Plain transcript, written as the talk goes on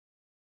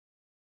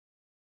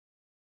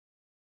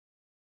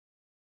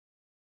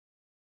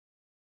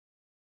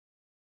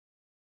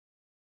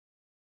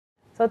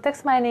So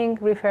text mining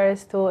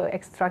refers to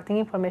extracting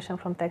information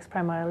from text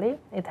primarily.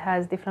 It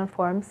has different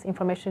forms.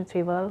 Information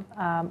retrieval,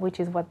 which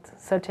is what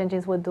search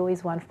engines would do,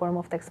 is one form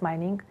of text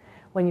mining.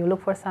 When you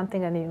look for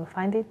something and you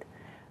find it.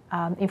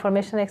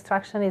 Information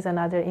extraction is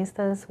another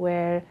instance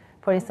where,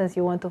 for instance,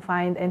 you want to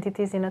find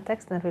entities in a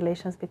text and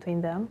relations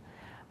between them.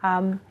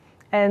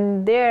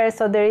 And there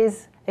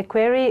is a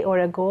query or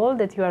a goal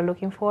that you are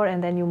looking for,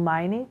 and then you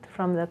mine it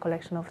from the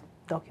collection of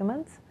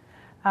documents.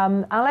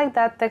 Unlike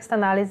that, text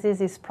analysis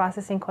is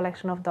processing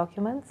collection of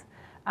documents.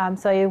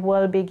 So it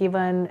will be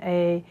given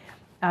a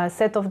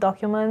set of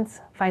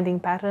documents, finding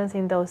patterns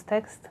in those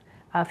texts,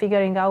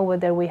 figuring out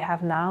whether we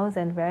have nouns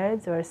and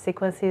verbs or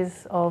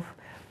sequences of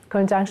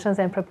conjunctions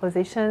and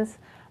prepositions.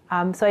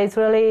 So it's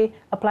really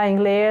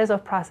applying layers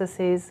of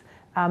processes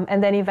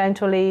and then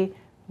eventually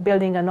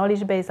building a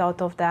knowledge base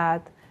out of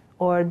that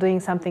or doing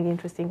something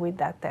interesting with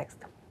that text.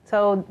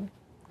 So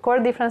core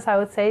difference, I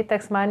would say,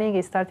 text mining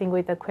is starting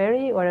with a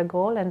query or a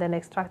goal and then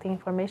extracting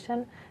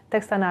information.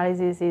 Text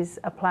analysis is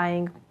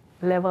applying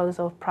levels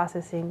of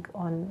processing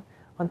on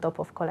top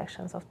of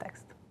collections of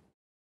text.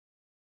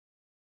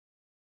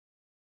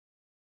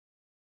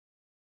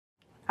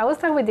 I will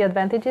start with the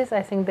advantages.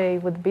 I think they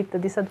would beat the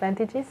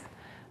disadvantages.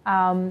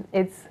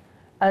 It's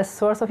a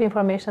source of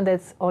information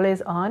that's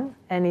always on,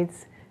 and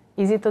it's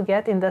easy to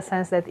get in the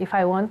sense that if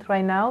I want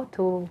right now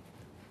to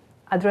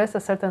address a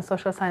certain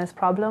social science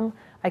problem,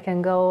 I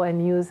can go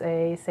and use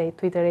a, say,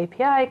 Twitter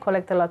API,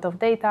 collect a lot of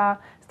data,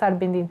 start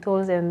building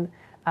tools, and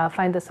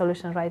find the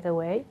solution right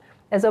away.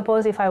 As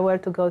opposed if I were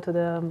to go to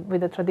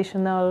with the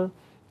traditional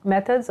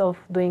methods of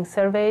doing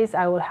surveys,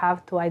 I will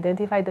have to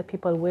identify the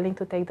people willing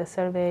to take the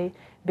survey,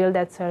 build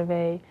that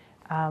survey,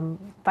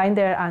 find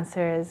their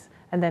answers,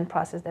 and then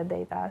process that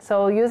data.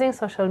 So using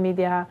social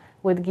media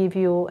would give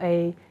you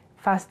a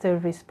faster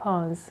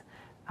response.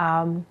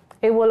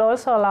 It will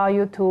also allow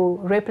you to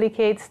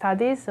replicate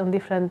studies on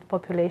different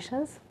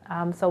populations.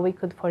 So we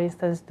could, for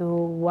instance, do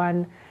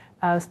one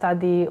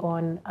study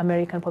on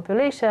American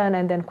population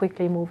and then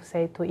quickly move,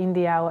 say, to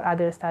India or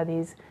other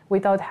studies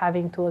without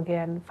having to,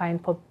 again,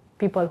 find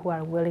people who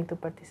are willing to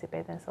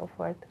participate and so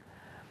forth.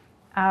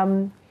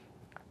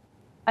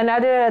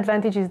 Another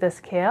advantage is the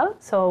scale.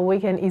 So we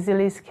can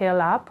easily scale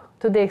up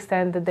to the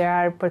extent that there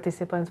are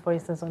participants, for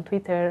instance, on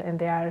Twitter, and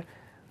there are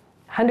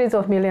hundreds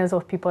of millions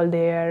of people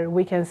there.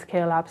 We can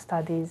scale up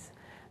studies,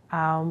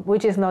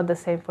 which is not the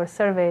same for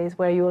surveys,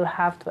 where you will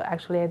have to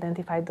actually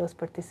identify those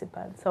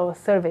participants. So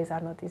surveys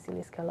are not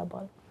easily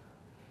scalable.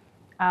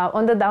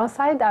 On the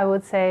downside, I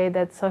would say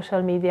that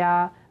social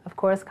media, of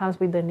course, comes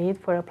with the need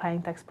for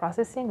applying text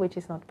processing, which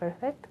is not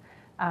perfect.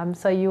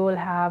 So you will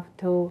have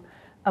to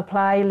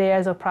apply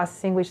layers of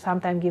processing, which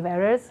sometimes give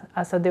errors.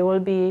 So there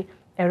will be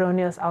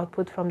erroneous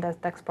output from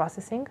that text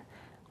processing,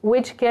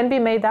 which can be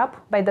made up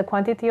by the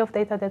quantity of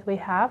data that we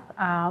have,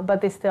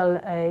 but it's still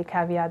a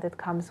caveat that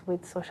comes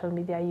with social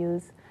media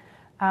use.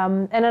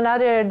 And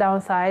another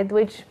downside,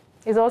 which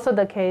is also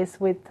the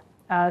case with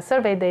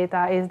survey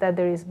data, is that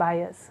there is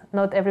bias.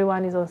 Not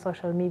everyone is on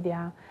social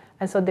media,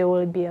 and so there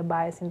will be a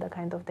bias in the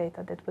kind of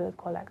data that we'll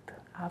collect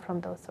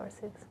from those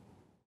sources.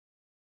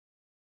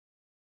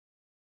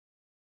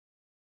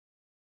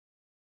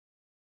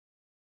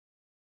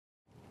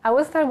 I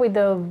will start with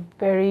the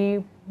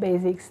very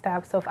basic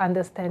steps of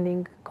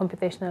understanding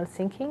computational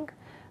thinking,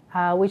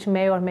 which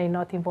may or may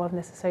not involve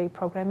necessary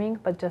programming,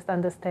 but just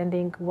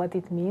understanding what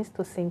it means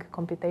to think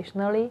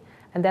computationally,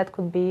 and that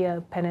could be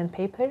a pen and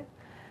paper.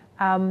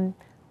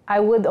 I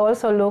would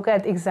also look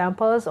at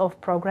examples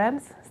of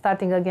programs,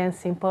 starting again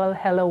simple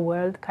hello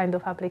world kind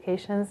of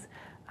applications,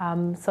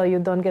 so you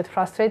don't get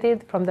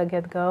frustrated from the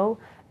get-go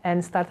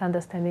and start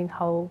understanding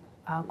how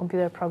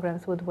computer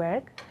programs would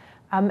work.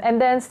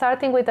 And then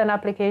starting with an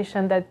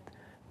application that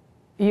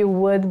you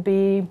would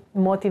be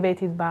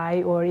motivated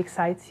by or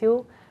excites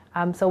you.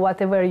 So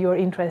whatever your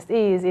interest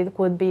is, it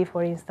could be,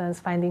 for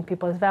instance, finding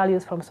people's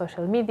values from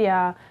social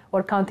media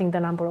or counting the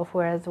number of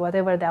words,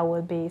 whatever that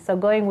would be. So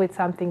going with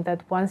something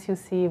that once you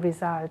see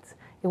results,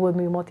 it would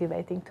be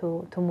motivating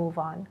to move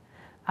on.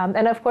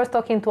 And of course,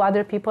 talking to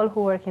other people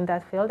who work in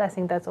that field, I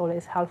think that's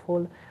always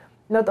helpful,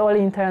 not only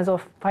in terms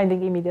of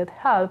finding immediate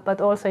help,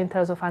 but also in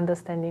terms of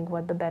understanding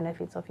what the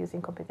benefits of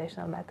using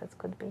computational methods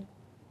could be.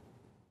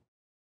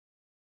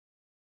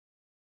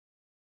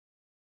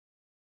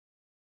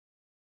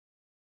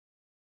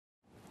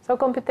 So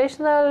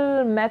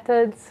computational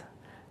methods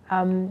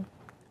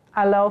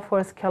allow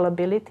for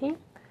scalability,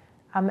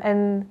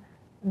 and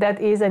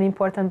that is an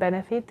important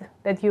benefit,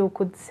 that you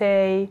could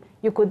say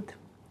you could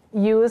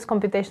use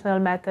computational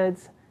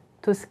methods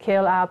to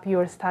scale up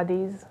your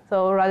studies.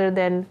 So rather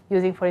than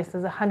using, for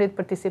instance, 100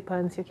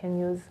 participants, you can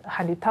use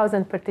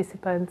 100,000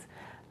 participants,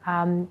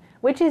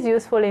 which is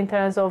useful in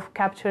terms of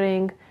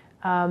capturing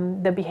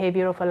the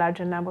behavior of a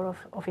larger number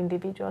of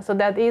individuals. So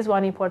that is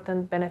one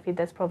important benefit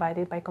that's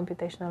provided by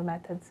computational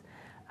methods.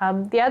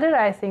 The other,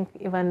 I think,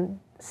 even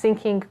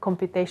thinking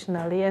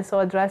computationally, and so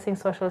addressing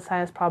social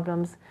science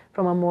problems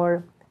from a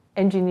more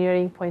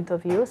engineering point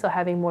of view, so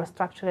having more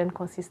structure and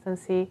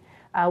consistency,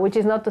 which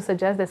is not to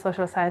suggest that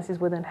social sciences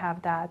wouldn't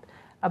have that,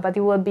 but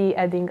it will be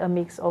adding a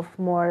mix of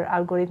more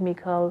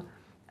algorithmical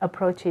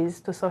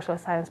approaches to social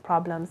science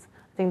problems.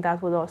 I think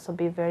that would also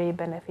be very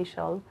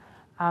beneficial.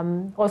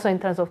 Also in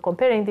terms of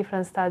comparing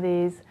different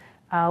studies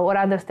or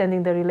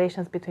understanding the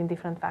relations between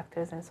different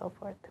factors and so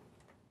forth.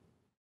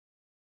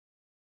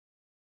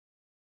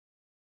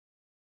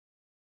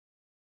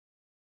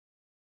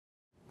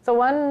 So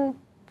one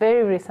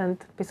very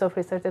recent piece of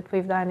research that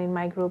we've done in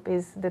my group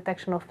is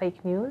detection of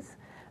fake news.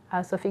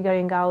 So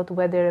figuring out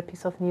whether a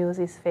piece of news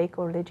is fake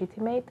or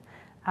legitimate.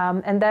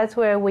 And that's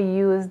where we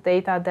use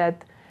data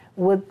that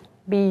would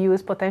be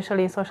used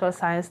potentially in social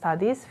science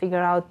studies,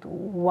 figure out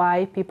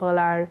why people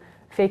are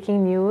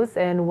faking news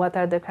and what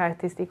are the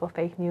characteristics of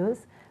fake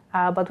news.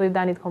 But we've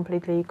done it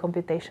completely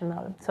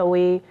computational. So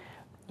we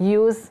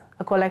use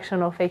a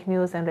collection of fake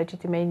news and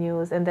legitimate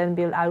news and then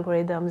build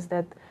algorithms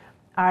that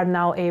are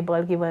now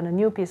able, given a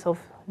new piece of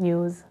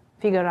news,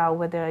 figure out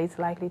whether it's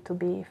likely to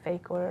be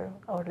fake or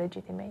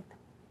legitimate.